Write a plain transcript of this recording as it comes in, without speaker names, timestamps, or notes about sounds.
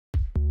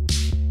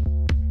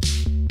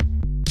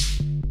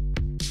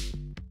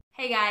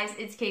Hey guys,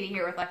 it's Katie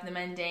here with Life in the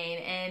Mundane,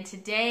 and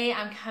today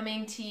I'm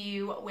coming to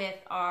you with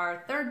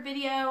our third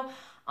video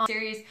on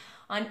series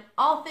on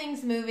all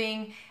things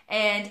moving,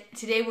 and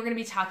today we're going to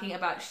be talking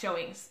about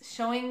showings.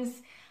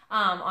 Showings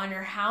on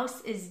your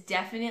house is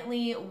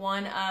definitely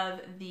one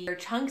of the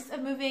chunks of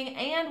moving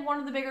and one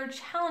of the bigger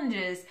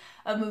challenges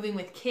of moving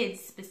with kids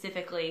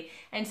specifically.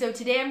 And so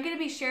today I'm going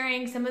to be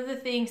sharing some of the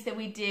things that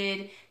we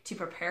did to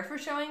prepare for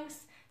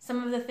showings,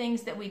 some of the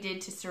things that we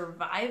did to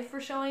survive for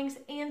showings,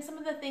 and some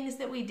of the things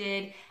that we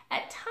did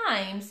at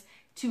times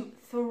to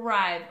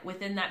thrive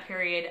within that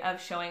period of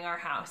showing our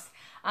house.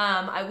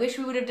 I wish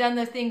we would have done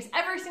those things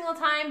every single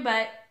time,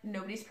 but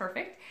nobody's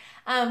perfect.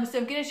 So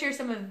I'm going to share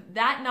some of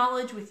that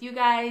knowledge with you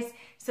guys.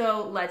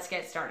 So let's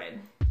get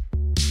started.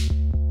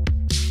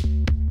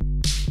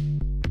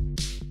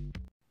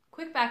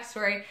 Quick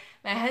backstory.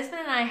 My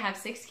husband and I have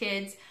 6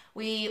 kids.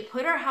 We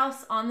put our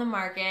house on the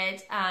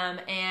market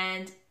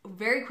and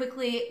very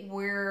quickly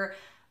we're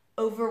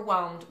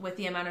overwhelmed with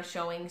the amount of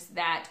showings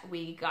that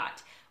we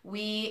got.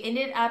 We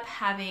ended up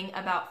having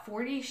about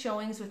 40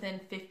 showings within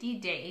 50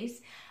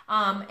 days.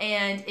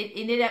 And it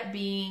ended up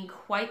being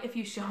quite a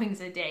few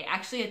showings a day.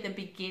 Actually, at the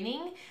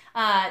beginning,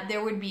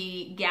 there would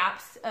be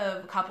gaps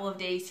of a couple of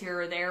days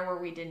here or there where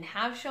we didn't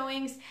have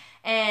showings.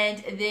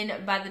 And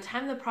then by the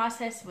time the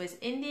process was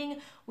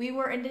ending, we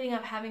were ending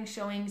up having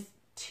showings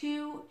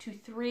 2 to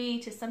 3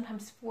 to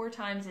sometimes 4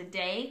 times a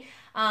day.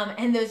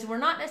 And those were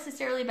not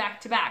necessarily back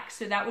to back.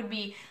 So that would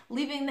be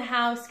leaving the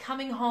house,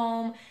 coming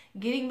home,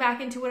 getting back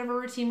into whatever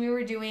routine we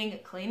were doing,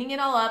 cleaning it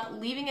all up,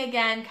 leaving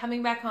again,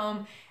 coming back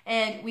home.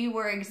 And we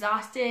were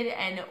exhausted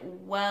and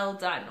well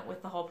done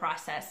with the whole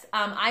process.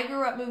 I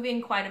grew up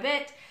moving quite a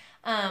bit.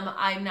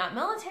 I'm not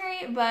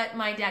military, but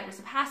my dad was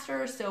a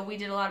pastor, so we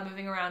did a lot of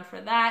moving around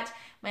for that.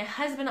 My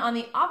husband, on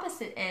the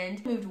opposite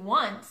end, moved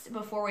once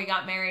before we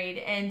got married,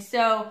 and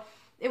so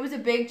it was a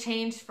big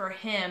change for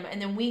him. And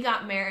then we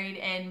got married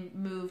and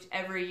moved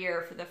every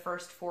year for the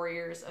first 4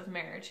 years of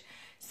marriage.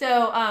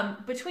 So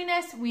between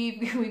us,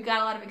 we've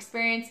got a lot of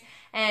experience,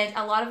 and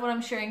a lot of what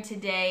I'm sharing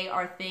today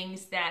are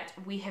things that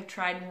we have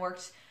tried and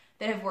worked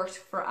that have worked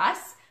for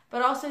us,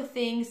 but also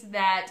things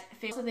that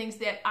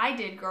I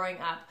did growing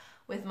up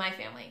with my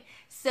family.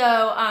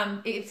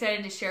 So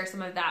excited to share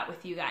some of that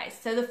with you guys.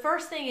 So the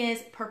first thing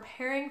is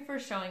preparing for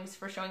showings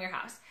for showing your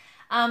house.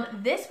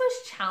 This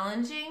was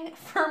challenging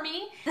for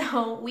me.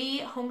 So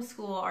we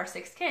homeschool our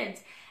 6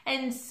 kids.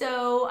 And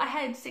so I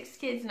had 6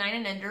 kids, 9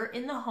 and under,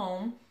 in the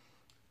home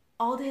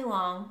all day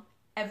long,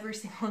 every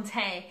single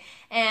day.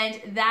 And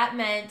that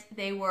meant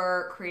they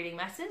were creating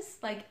messes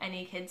like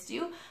any kids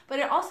do. But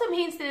it also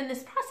means that in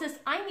this process,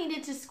 I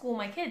needed to school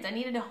my kids. I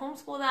needed to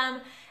homeschool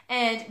them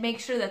and make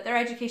sure that their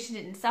education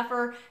didn't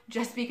suffer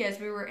just because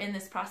we were in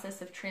this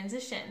process of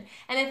transition.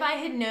 And if I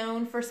had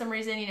known for some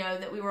reason,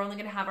 that we were only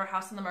going to have our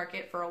house on the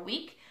market for a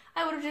week,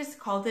 I would have just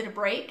called it a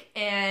break,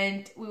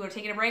 and we would have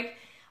taken a break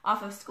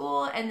off of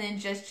school and then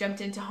just jumped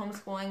into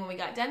homeschooling when we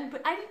got done.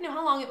 But I didn't know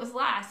how long it was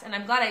last, and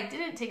I'm glad I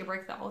didn't take a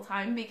break the whole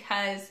time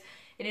because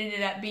it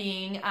ended up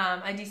being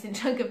a decent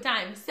chunk of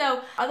time.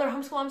 So other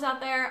homeschool moms out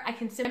there, I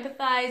can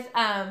sympathize,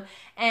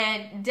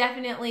 and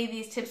definitely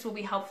these tips will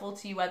be helpful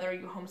to you whether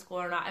you homeschool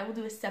or not. I will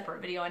do a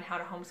separate video on how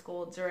to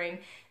homeschool during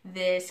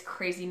this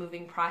crazy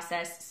moving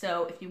process.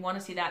 So if you want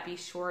to see that, be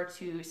sure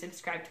to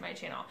subscribe to my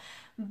channel.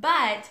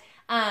 But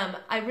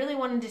I really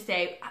wanted to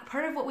say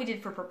part of what we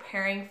did for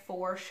preparing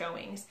for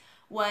showings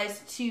was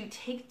to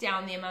take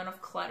down the amount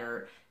of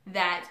clutter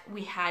that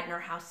we had in our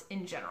house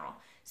in general.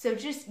 So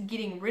just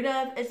getting rid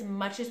of as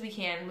much as we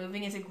can.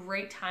 Moving is a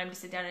great time to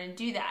sit down and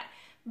do that.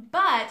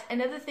 But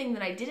another thing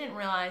that I didn't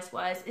realize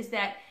is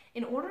that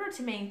in order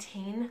to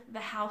maintain the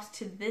house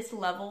to this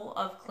level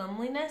of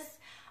cleanliness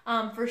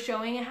for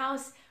showing a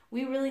house,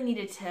 we really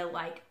needed to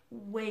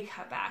way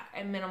cut back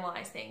and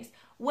minimalize things,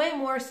 way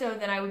more so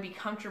than I would be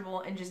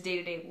comfortable in just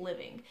day-to-day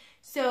living.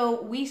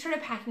 So we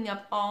started packing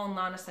up all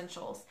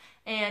non-essentials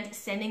and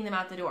sending them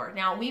out the door.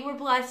 Now, we were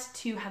blessed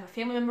to have a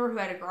family member who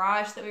had a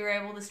garage that we were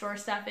able to store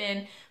stuff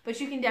in, but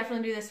you can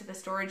definitely do this with a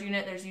storage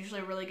unit. There's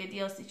usually really good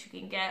deals that you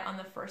can get on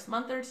the first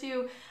month or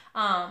two.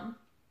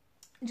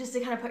 Just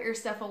to kind of put your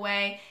stuff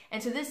away.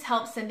 And so this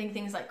helps sending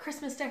things like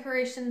Christmas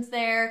decorations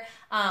there.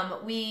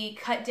 We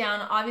cut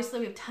down, obviously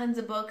we have tons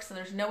of books, and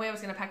there's no way I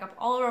was gonna pack up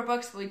all of our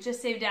books, but we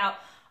just saved out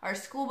our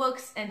school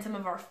books and some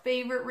of our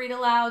favorite read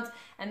alouds,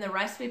 and the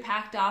rest we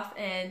packed off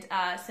and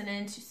sent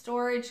into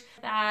storage.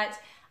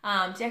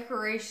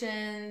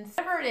 Decorations,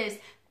 whatever it is,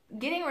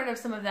 getting rid of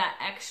some of that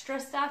extra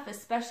stuff,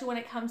 especially when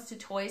it comes to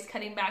toys,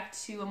 cutting back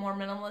to a more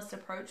minimalist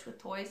approach with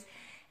toys,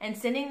 and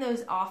sending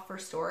those off for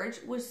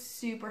storage was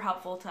super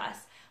helpful to us.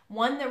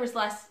 1, there was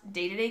less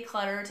day-to-day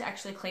clutter to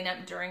actually clean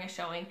up during a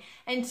showing.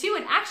 And 2,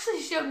 it actually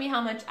showed me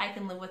how much I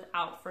can live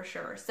without for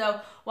sure.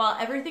 So while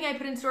everything I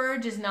put in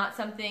storage is not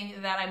something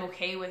that I'm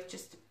okay with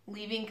just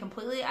leaving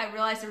completely, I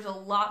realized there's a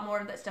lot more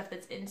of that stuff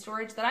that's in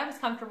storage that I was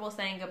comfortable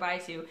saying goodbye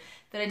to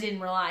that I didn't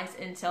realize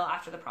until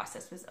after the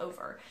process was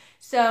over.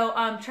 So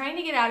trying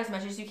to get out as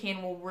much as you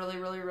can will really,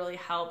 really, really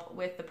help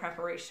with the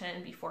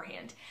preparation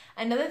beforehand.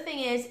 Another thing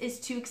is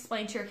to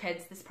explain to your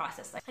kids this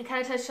process. I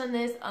kind of touched on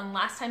this on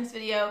last time's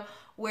video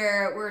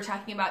where we were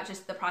talking about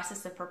just the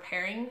process of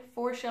preparing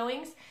for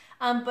showings,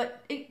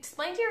 but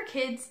explain to your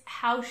kids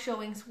how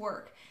showings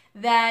work.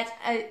 That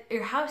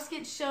your house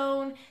gets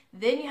shown,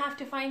 then you have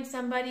to find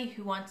somebody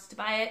who wants to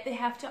buy it. They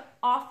have to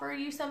offer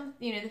you some,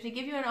 they have to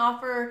give you an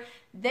offer.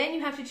 Then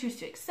you have to choose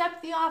to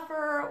accept the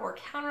offer or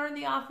counter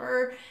the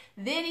offer.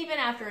 Then even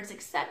after it's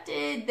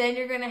accepted, then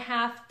you're going to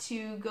have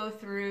to go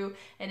through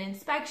an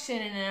inspection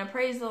and an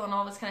appraisal and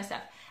all this kind of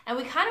stuff. And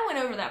we kind of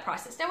went over that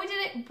process. Now, we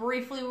did it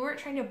briefly. We weren't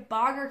trying to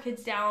bog our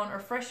kids down or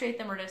frustrate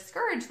them or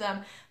discourage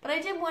them, but I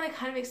did want to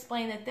kind of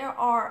explain that there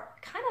are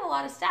kind of a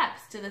lot of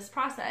steps to this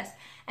process,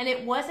 and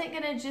it wasn't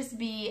going to just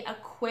be a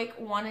quick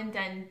one and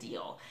done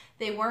deal.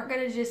 They weren't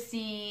going to just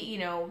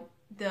see,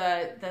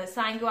 the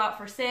sign go out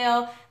for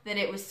sale, that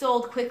it was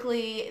sold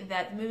quickly,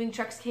 that moving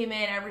trucks came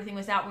in, everything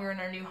was out, we were in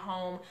our new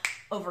home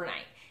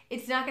overnight.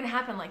 It's not going to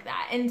happen like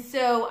that. And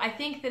so I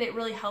think that it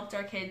really helped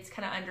our kids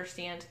kind of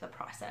understand the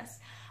process.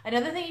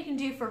 Another thing you can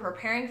do for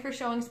preparing for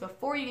showings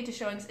before you get to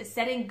showings is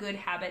setting good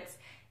habits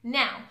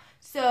now.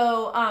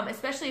 So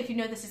especially if you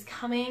know this is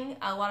coming,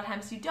 a lot of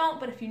times you don't,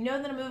 but if you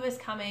know that a move is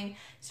coming,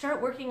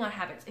 start working on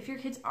habits. If your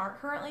kids aren't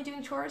currently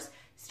doing chores,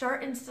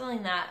 start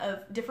instilling that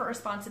of different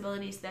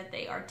responsibilities that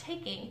they are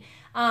taking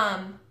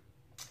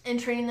and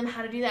training them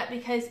how to do that,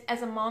 because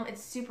as a mom,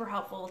 it's super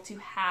helpful to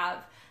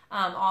have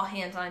all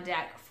hands on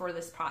deck for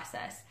this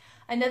process.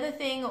 Another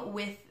thing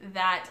with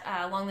that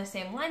along the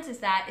same lines is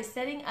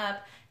setting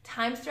up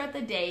times throughout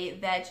the day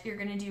that you're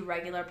going to do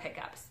regular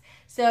pickups.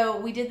 So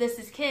we did this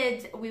as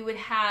kids. We would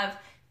have,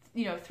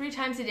 3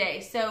 times a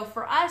day. So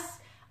for us,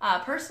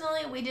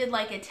 personally, we did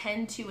like a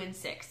 10, 2, and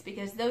 6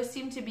 because those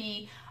seem to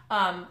be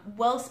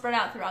well spread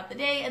out throughout the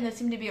day, and those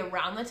seem to be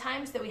around the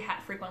times that we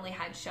frequently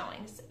had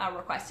showings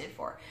requested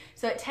for.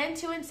 So at 10,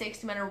 2, and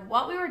 6, no matter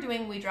what we were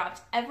doing, we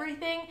dropped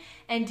everything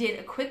and did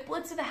a quick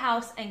blitz of the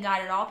house and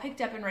got it all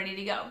picked up and ready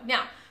to go.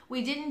 Now,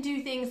 we didn't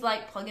do things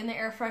like plug in the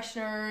air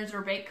fresheners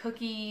or bake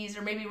cookies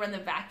or maybe run the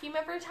vacuum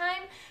every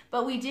time,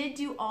 but we did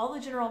do all the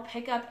general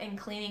pickup and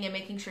cleaning and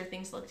making sure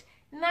things looked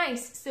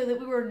nice so that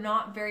we were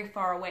not very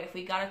far away. If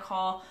we got a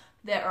call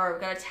or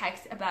got a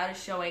text about a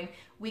showing,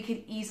 we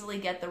could easily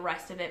get the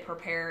rest of it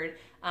prepared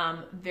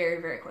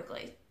very, very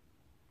quickly.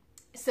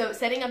 So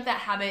setting up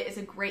that habit is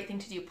a great thing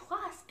to do.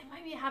 Plus, it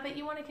might be a habit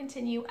you want to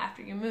continue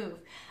after you move.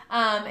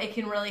 It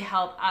can really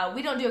help.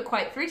 We don't do it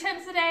quite 3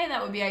 times a day.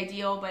 That would be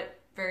ideal, but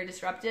very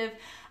disruptive.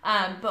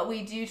 But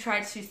we do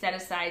try to set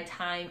aside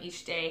time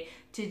each day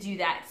to do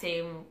that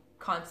same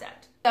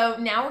concept. So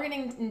now we're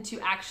getting into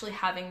actually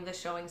having the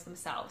showings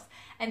themselves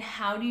and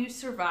how do you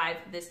survive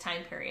this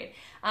time period.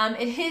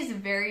 It is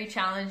very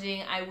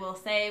challenging. I will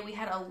say we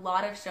had a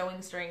lot of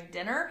showings during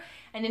dinner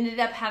and ended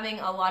up having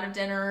a lot of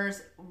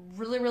dinners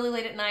really, really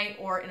late at night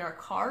or in our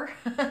car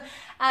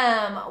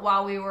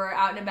while we were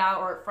out and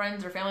about or at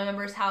friends or family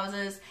members'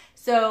 houses.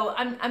 So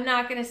I'm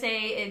not going to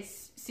say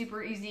it's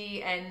super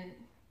easy, and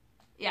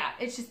yeah,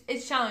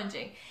 it's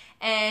challenging.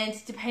 And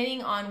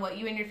depending on what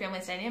you and your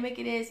family's dynamic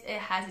it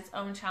has its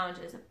own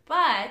challenges.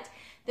 But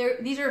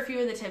these are a few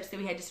of the tips that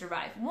we had to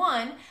survive.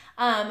 One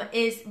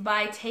is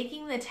by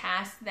taking the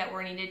tasks that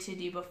were needed to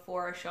do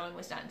before our showing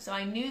was done. So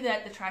I knew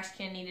that the trash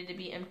can needed to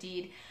be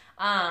emptied.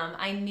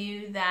 I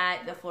knew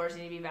that the floors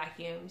needed to be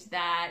vacuumed,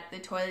 that the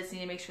toilets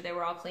needed to make sure they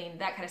were all clean,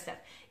 that kind of stuff.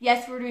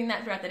 Yes, we were doing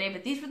that throughout the day,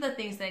 but these were the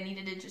things that I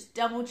needed to just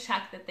double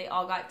check that they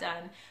all got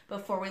done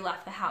before we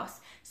left the house.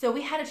 So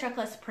we had a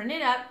checklist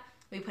printed up.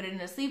 We put it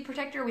in a sleeve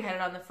protector, we had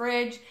it on the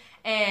fridge,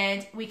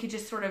 and we could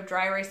just sort of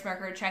dry erase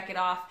marker check it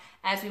off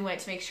as we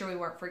went to make sure we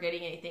weren't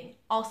forgetting anything.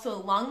 Also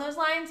along those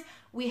lines,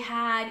 we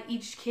had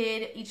each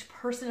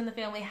person in the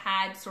family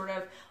had sort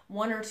of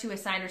 1 or 2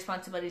 assigned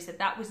responsibilities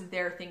that was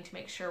their thing to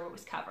make sure it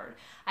was covered.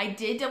 I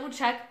did double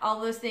check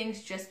all those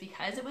things just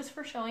because it was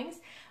for showings,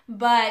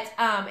 but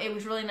it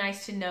was really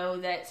nice to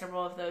know that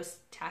several of those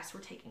tasks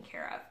were taken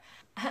care of.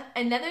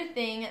 Another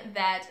thing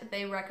that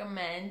they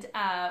recommend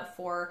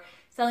for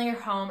selling your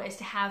home is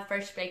to have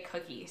fresh baked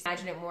cookies.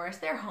 Imagine it more as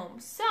their home.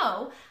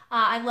 So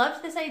I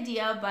loved this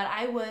idea, but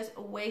I was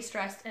way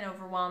stressed and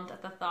overwhelmed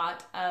at the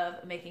thought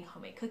of making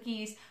homemade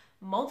cookies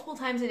multiple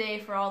times a day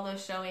for all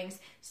those showings.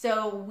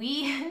 So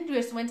we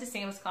just went to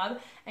Sam's Club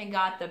and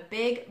got the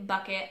big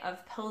bucket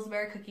of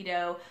Pillsbury cookie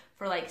dough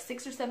for like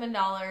 $6 or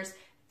 $7,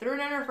 threw it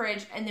in our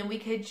fridge, and then we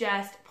could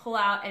just pull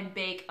out and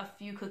bake a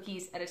few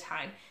cookies at a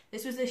time.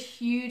 This was a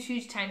huge,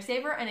 huge time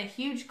saver and a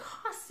huge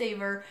cost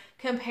saver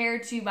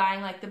compared to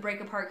buying like the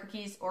break apart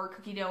cookies or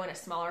cookie dough in a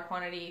smaller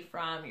quantity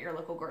from your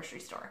local grocery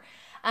store.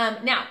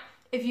 Now,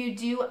 if you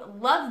do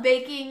love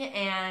baking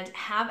and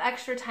have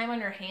extra time on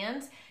your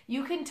hands,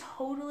 you can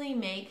totally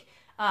make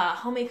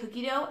homemade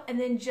cookie dough and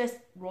then just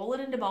roll it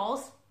into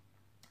balls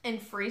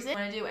and freeze it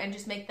and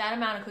just make that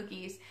amount of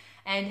cookies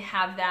and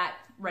have that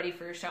ready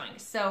for your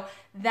showings. So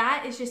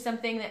that is just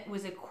something that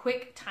was a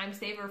quick time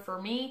saver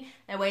for me,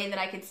 a way that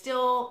I could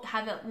still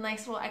have a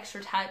nice little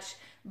extra touch,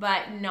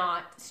 but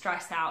not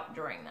stress out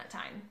during that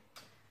time.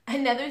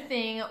 Another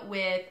thing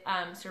with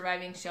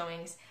surviving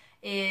showings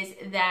is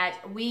that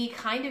we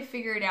kind of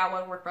figured out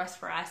what worked best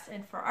for us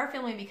and for our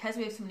family. Because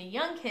we have so many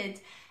young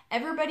kids,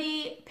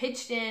 everybody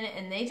pitched in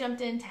and they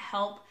jumped in to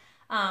help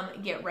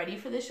get ready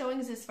for the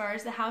showings as far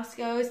as the house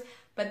goes.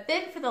 But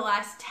then for the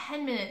last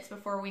 10 minutes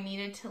before we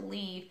needed to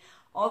leave,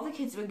 all the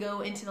kids would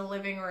go into the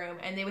living room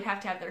and they would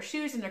have to have their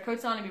shoes and their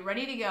coats on and be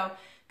ready to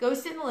go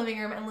sit in the living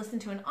room and listen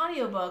to an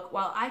audiobook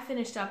while I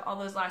finished up all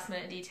those last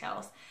minute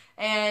details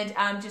and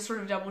just sort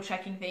of double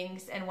checking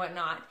things and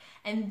whatnot.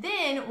 And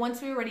then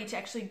once we were ready to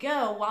actually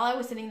go, while I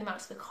was sending them out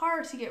to the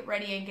car to get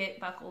ready and get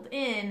buckled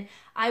in,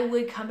 I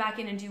would come back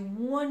in and do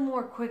one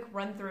more quick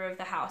run through of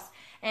the house.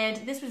 And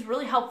this was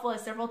really helpful,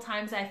 as several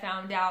times I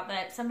found out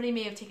that somebody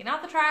may have taken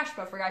out the trash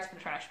but forgot to put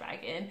the trash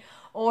bag in,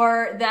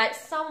 or that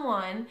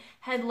someone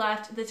had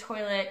left the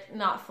toilet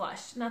not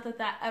flushed. Not that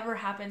that ever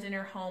happens in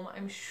your home,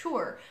 I'm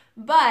sure,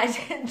 but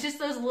just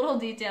those little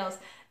details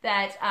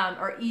that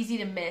are easy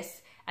to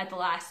miss at the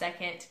last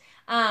second.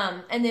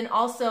 And then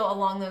also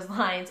along those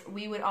lines,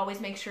 we would always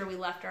make sure we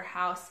left our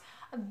house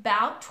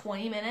about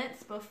 20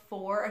 minutes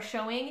before a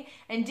showing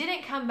and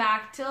didn't come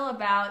back till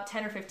about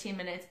 10 or 15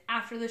 minutes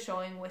after the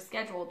showing was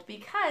scheduled,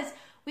 because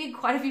we had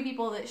quite a few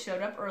people that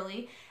showed up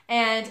early,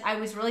 and I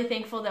was really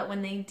thankful that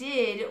when they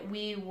did,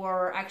 we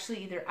were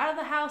actually either out of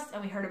the house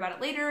and we heard about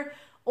it later,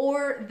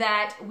 or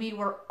that we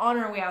were on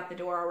our way out the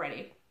door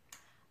already.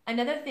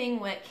 Another thing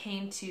when it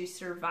came to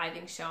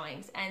surviving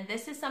showings, and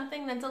this is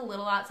something that's a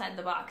little outside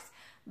the box,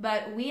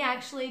 but we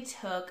actually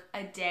took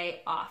a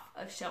day off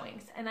of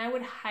showings, and I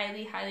would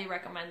highly, highly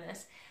recommend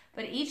this.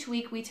 But each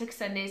week we took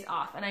Sundays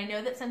off, and I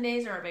know that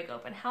Sundays are big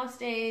open house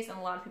days, and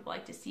a lot of people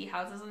like to see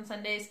houses on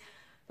Sundays,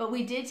 but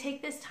we did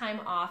take this time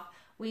off.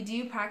 We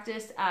do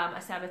practice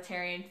a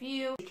Sabbatarian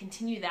view. We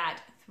continue that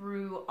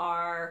through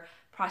our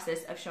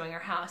process of showing our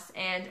house.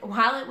 And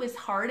while it was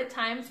hard at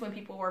times when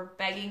people were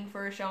begging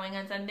for a showing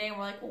on Sunday, and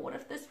we're like, well, what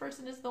if this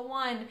person is the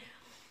one?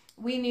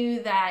 We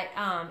knew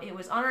that it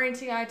was honoring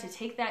to God to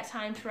take that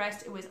time to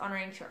rest. It was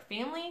honoring to our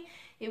family.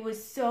 It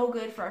was so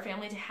good for our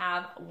family to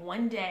have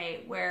one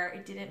day where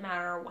it didn't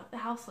matter what the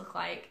house looked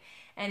like,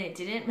 and it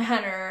didn't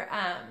matter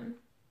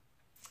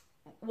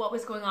what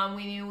was going on.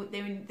 We knew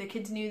the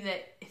kids knew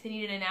that if they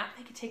needed a nap,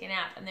 they could take a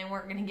nap, and they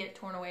weren't going to get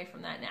torn away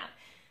from that nap.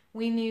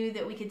 We knew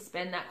that we could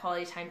spend that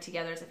quality time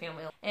together as a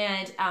family.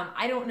 And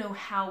I don't know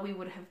how we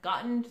would have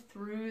gotten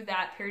through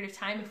that period of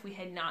time if we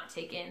had not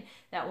taken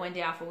that one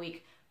day off a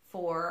week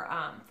for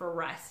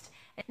rest.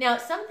 Now,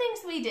 some things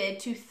we did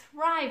to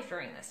thrive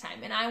during this time,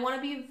 and I want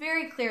to be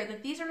very clear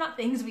that these are not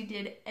things we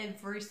did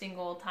every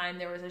single time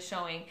there was a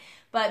showing,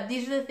 but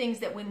these are the things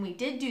that when we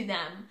did do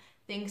them,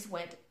 things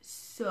went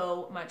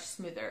so much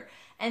smoother.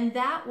 And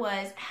that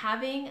was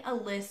having a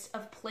list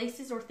of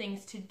places or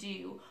things to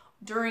do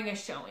during a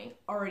showing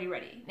already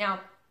ready. Now,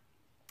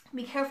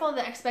 be careful of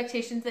the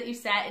expectations that you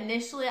set.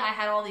 Initially, I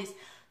had all these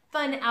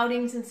fun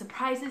outings and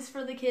surprises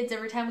for the kids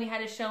every time we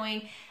had a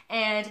showing,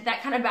 and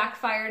that kind of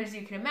backfired, as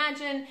you can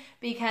imagine,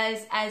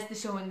 because as the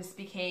showings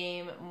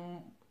became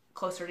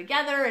closer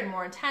together and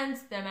more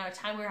intense, the amount of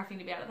time we were having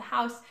to be out of the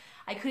house,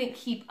 I couldn't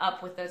keep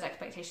up with those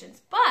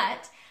expectations.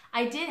 But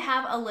I did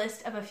have a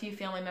list of a few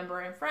family member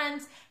and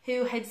friends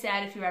who had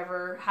said, if you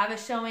ever have a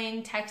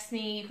showing, text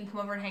me, you can come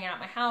over and hang out at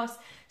my house.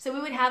 So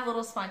we would have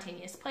little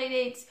spontaneous play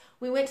dates.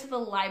 We went to the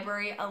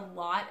library a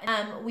lot.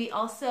 We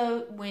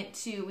also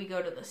we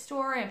go to the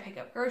store and pick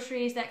up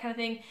groceries, that kind of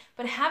thing.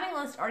 But having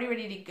a list already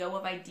ready to go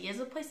of ideas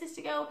of places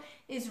to go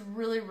is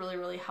really, really,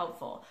 really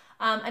helpful.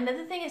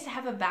 Another thing is to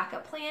have a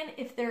backup plan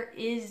if there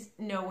is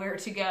nowhere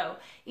to go,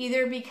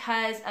 either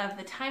because of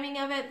the timing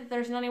of it, that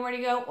there's not anywhere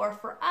to go, or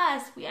for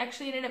us, we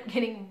actually ended up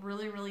getting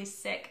really, really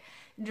sick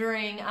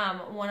during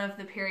one of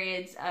the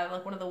periods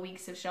of one of the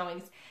weeks of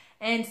showings.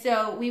 And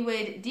so we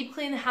would deep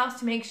clean the house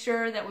to make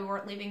sure that we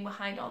weren't leaving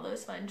behind all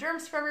those fun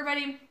germs for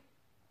everybody.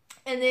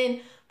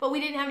 But we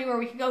didn't have anywhere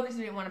we could go because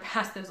we didn't want to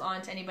pass those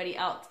on to anybody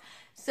else.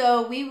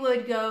 So we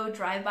would go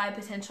drive by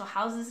potential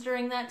houses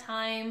during that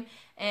time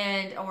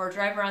or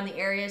drive around the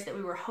areas that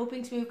we were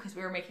hoping to move because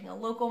we were making a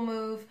local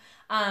move.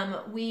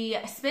 We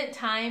spent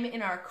time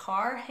in our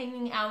car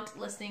hanging out,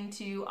 listening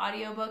to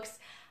audiobooks.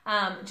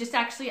 Just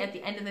actually at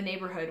the end of the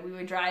neighborhood, we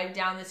would drive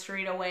down the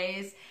street a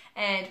ways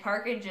and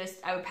park and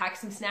I would pack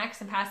some snacks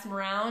and pass them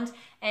around,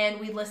 and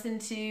we'd listen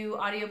to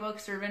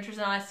audiobooks or Adventures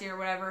in Odyssey or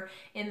whatever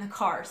in the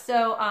car.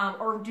 So,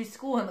 or do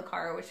school in the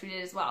car, which we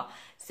did as well.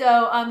 So,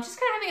 just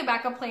kind of having a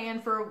backup plan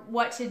for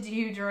what to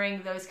do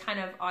during those kind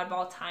of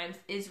oddball times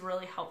is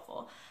really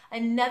helpful.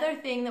 Another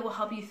thing that will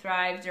help you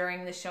thrive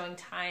during the showing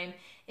time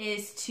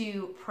is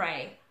to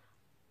pray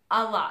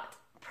a lot.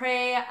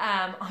 Pray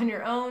on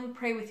your own,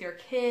 pray with your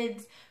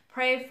kids,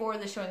 pray for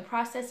the showing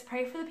process,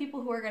 pray for the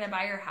people who are going to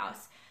buy your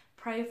house,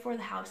 pray for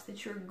the house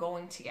that you're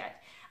going to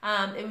get.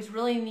 It was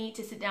really neat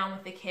to sit down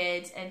with the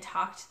kids and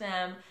talk to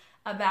them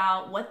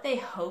about what they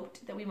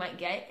hoped that we might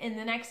get in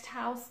the next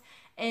house,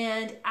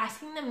 and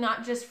asking them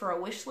not just for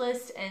a wish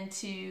list and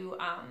to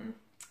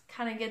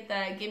kind of get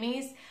the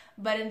gimmies,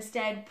 but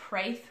instead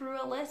pray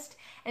through a list.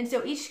 And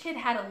so each kid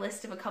had a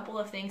list of a couple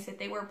of things that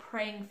they were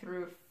praying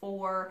through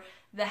for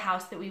the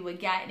house that we would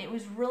get. And it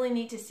was really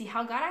neat to see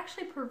how God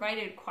actually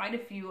provided quite a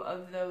few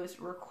of those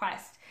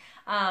requests.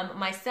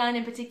 My son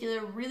in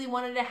particular really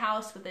wanted a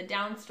house with a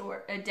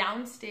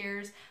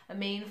downstairs, a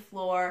main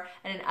floor,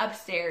 and an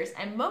upstairs.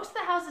 And most of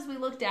the houses we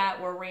looked at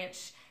were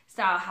ranch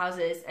style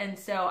houses, and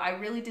so I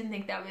really didn't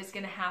think that was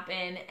going to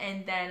happen.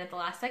 And then at the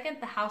last second,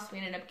 the house we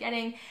ended up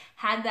getting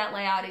had that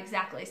layout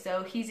exactly.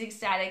 So he's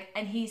ecstatic,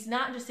 and he's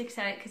not just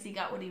ecstatic because he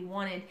got what he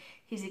wanted.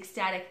 He's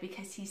ecstatic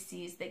because he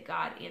sees that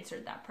God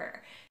answered that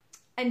prayer.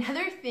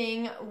 Another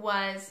thing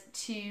was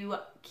to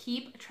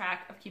keep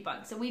track of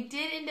coupons. So we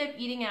did end up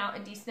eating out a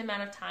decent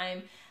amount of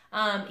time,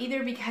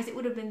 either because it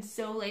would have been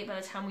so late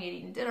by the time we had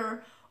eaten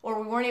dinner, or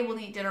we weren't able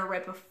to eat dinner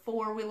right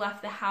before we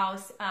left the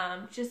house,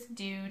 just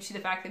due to the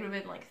fact that it would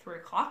have been like 3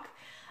 o'clock.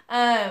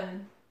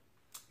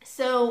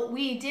 So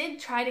we did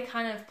try to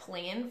kind of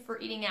plan for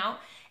eating out.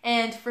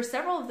 And for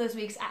several of those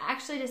weeks, I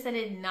actually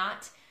decided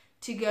not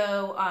to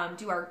go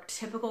do our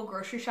typical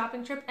grocery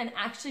shopping trip, and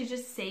actually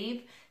just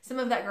save some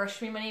of that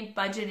grocery money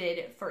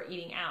budgeted for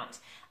eating out.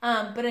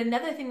 But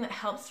another thing that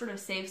helped sort of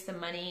save some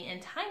money and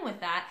time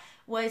with that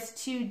was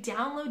to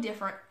download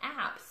different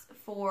apps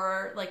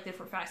for like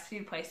different fast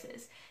food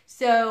places.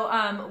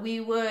 So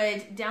we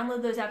would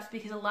download those apps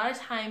because a lot of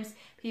times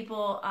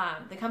people,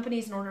 the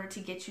companies, in order to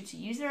get you to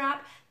use their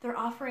app, they're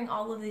offering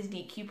all of these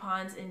neat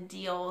coupons and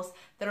deals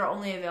that are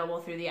only available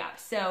through the app.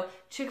 So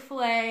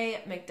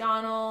Chick-fil-A,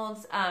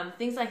 McDonald's,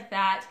 things like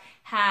that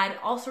had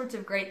all sorts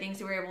of great things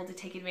that we were able to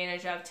take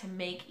advantage of to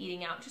make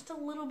eating out just a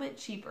little bit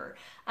cheaper.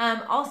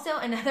 Also,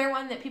 another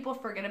one that people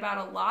forget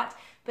about a lot,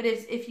 but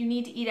if you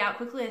need to eat out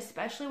quickly,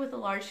 especially with a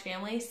large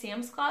family,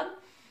 Sam's Club.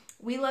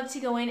 We love to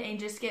go in and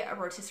just get a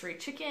rotisserie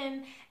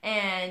chicken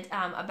and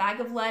a bag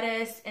of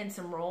lettuce and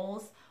some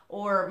rolls,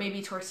 or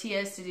maybe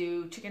tortillas to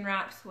do chicken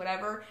wraps,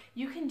 whatever.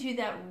 You can do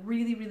that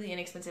really, really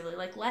inexpensively,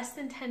 like less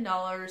than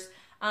 $10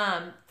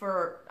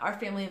 for our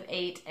family of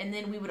 8. And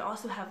then we would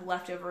also have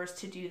leftovers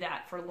to do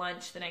that for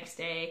lunch the next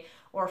day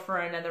or for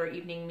another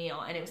evening meal.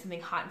 And it was something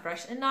hot and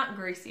fresh and not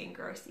greasy and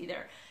gross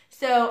either.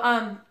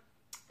 So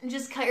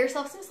just cut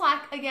yourself some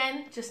slack.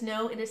 Again, just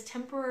know it is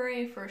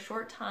temporary for a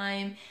short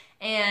time,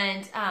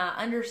 and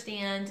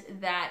understand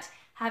that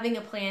having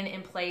a plan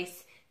in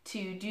place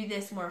to do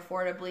this more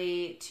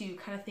affordably, to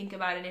kind of think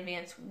about it in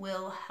advance,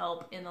 will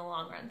help in the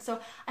long run.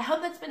 So I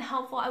hope that's been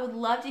helpful. I would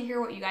love to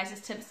hear what you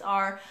guys' tips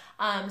are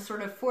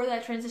sort of for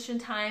that transition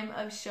time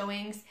of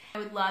showings. I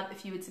would love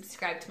if you would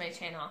subscribe to my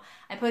channel.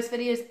 I post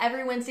videos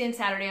every Wednesday and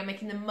Saturday. I'm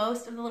making the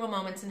most of the little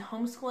moments in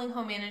homeschooling,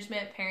 home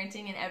management,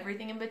 parenting, and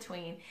everything in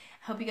between.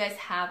 I hope you guys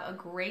have a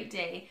great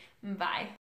day. Bye.